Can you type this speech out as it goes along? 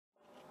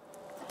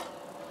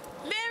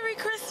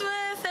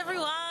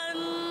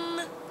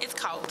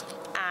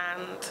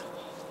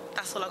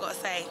That's all I gotta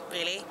say,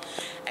 really.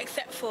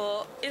 Except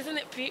for, isn't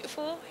it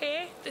beautiful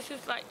here? This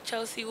is like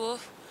Chelsea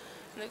Wharf,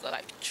 and they've got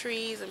like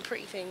trees and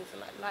pretty things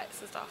and like lights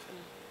and stuff and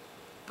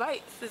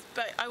boats. There's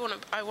boat. I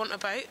want a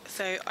boat,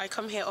 so I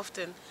come here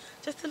often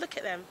just to look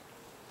at them.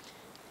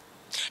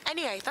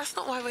 Anyway, that's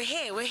not why we're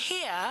here. We're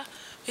here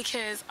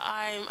because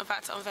I'm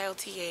about to unveil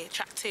to you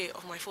track 2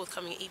 of my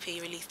forthcoming EP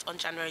released on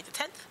January the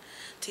 10th,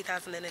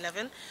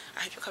 2011. I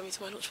hope you're coming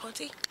to my launch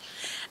party.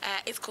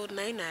 It's called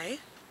No No.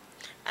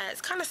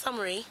 It's kind of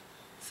summery,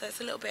 so it's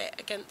a little bit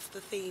against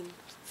the theme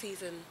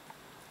season,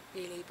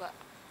 really, but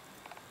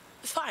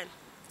it's fine.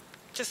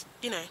 Just,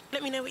 you know,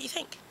 let me know what you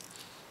think.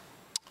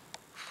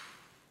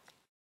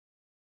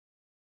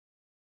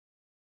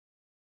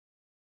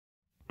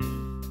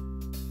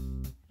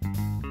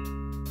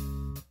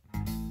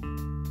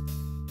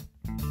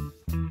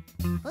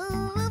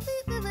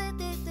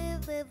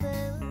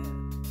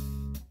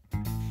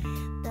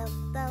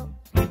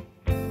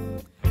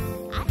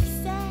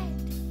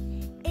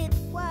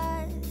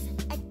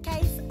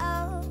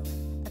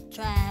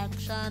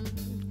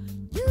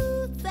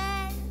 You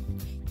said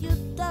you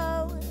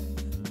don't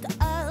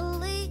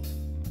totally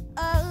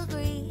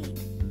agree,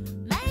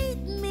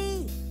 made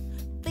me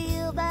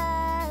feel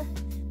that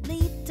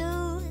need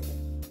to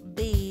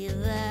be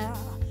there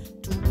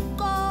to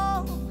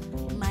call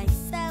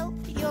myself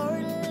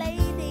your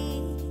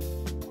lady.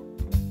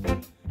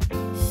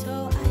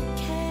 So I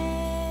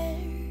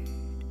cared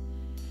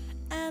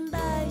and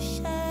I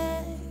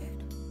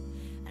shared,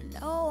 and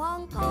no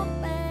one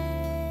compared.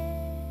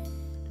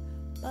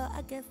 But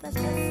I guess that's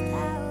just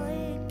how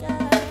it goes.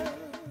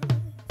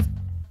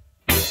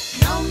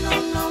 No, no,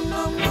 no,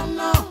 no, no,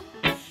 no.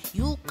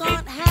 You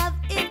can't have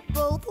it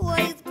both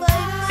ways,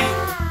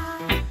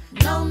 baby.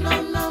 No,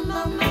 no, no,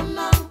 no, no,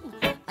 no.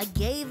 I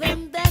gave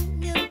and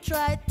then you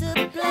tried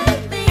to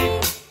play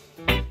me.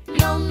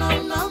 No,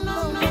 no, no,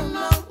 no, no,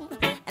 no.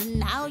 And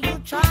now you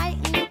try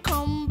and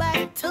come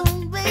back to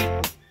me.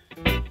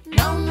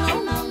 No,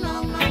 no, no,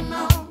 no, no,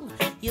 no.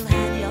 You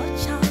had your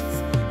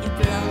chance, you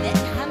blown it,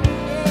 honey.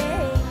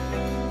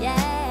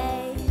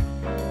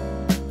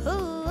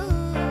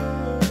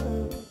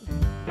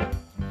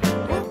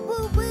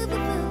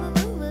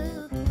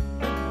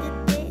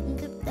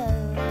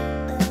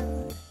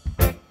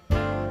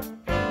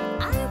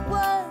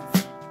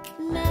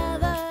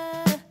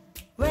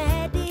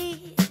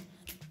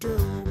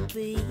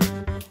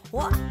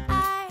 What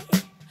I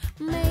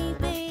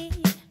maybe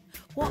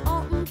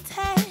wanted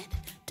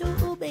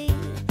to be,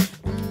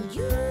 and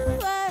you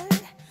were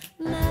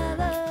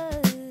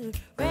never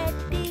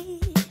ready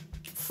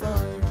for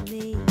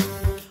me,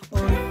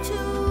 or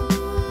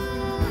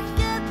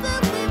together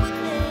we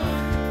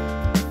became.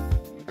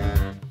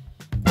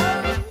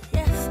 Oh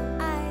yes,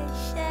 I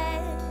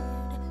shared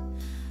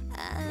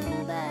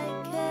and I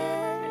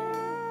cared.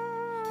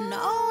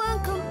 No one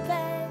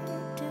compared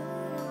to,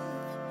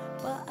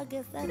 but I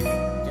guess that's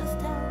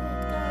just how it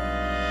goes.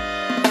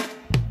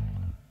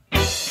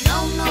 No,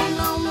 no,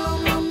 no, no,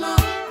 no, no.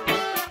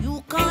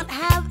 You can't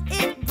have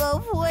it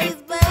both ways,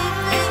 baby.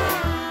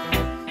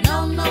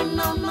 No, no,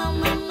 no, no,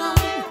 no, no.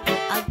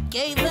 I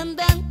gave and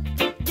then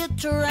you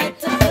tried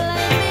to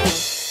blame me.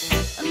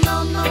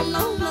 No, no,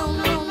 no, no,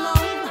 no, no.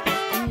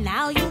 And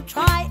now you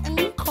try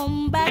and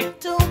come back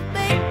to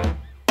me.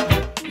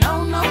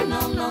 No, no,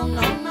 no, no,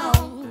 no.